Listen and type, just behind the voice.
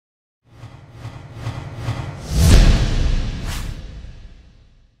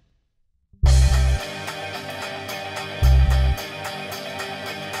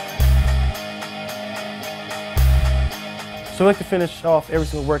So we like to finish off every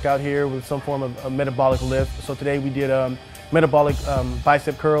single workout here with some form of a metabolic lift. So today we did metabolic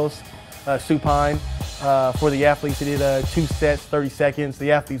bicep curls, supine. For the athletes, they did 2 sets, 30 seconds.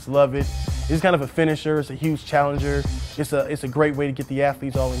 The athletes love it. It's kind of a finisher. It's a huge challenger. It's a great way to get the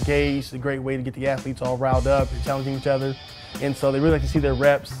athletes all engaged. It's a great way to get the athletes all riled up and challenging each other. And so they really like to see their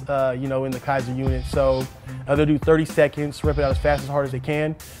reps, in the Kaiser unit. So they'll do 30 seconds, rep it out as fast as hard as they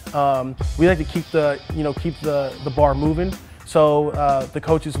can. We like to keep the bar moving. So the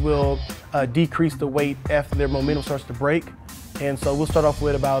coaches will decrease the weight after their momentum starts to break. And so we'll start off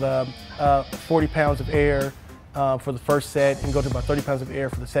with about 40 pounds of air for the first set and go to about 30 pounds of air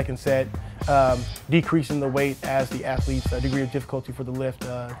for the second set, decreasing the weight as the athlete's degree of difficulty for the lift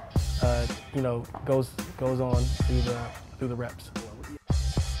goes on through the reps.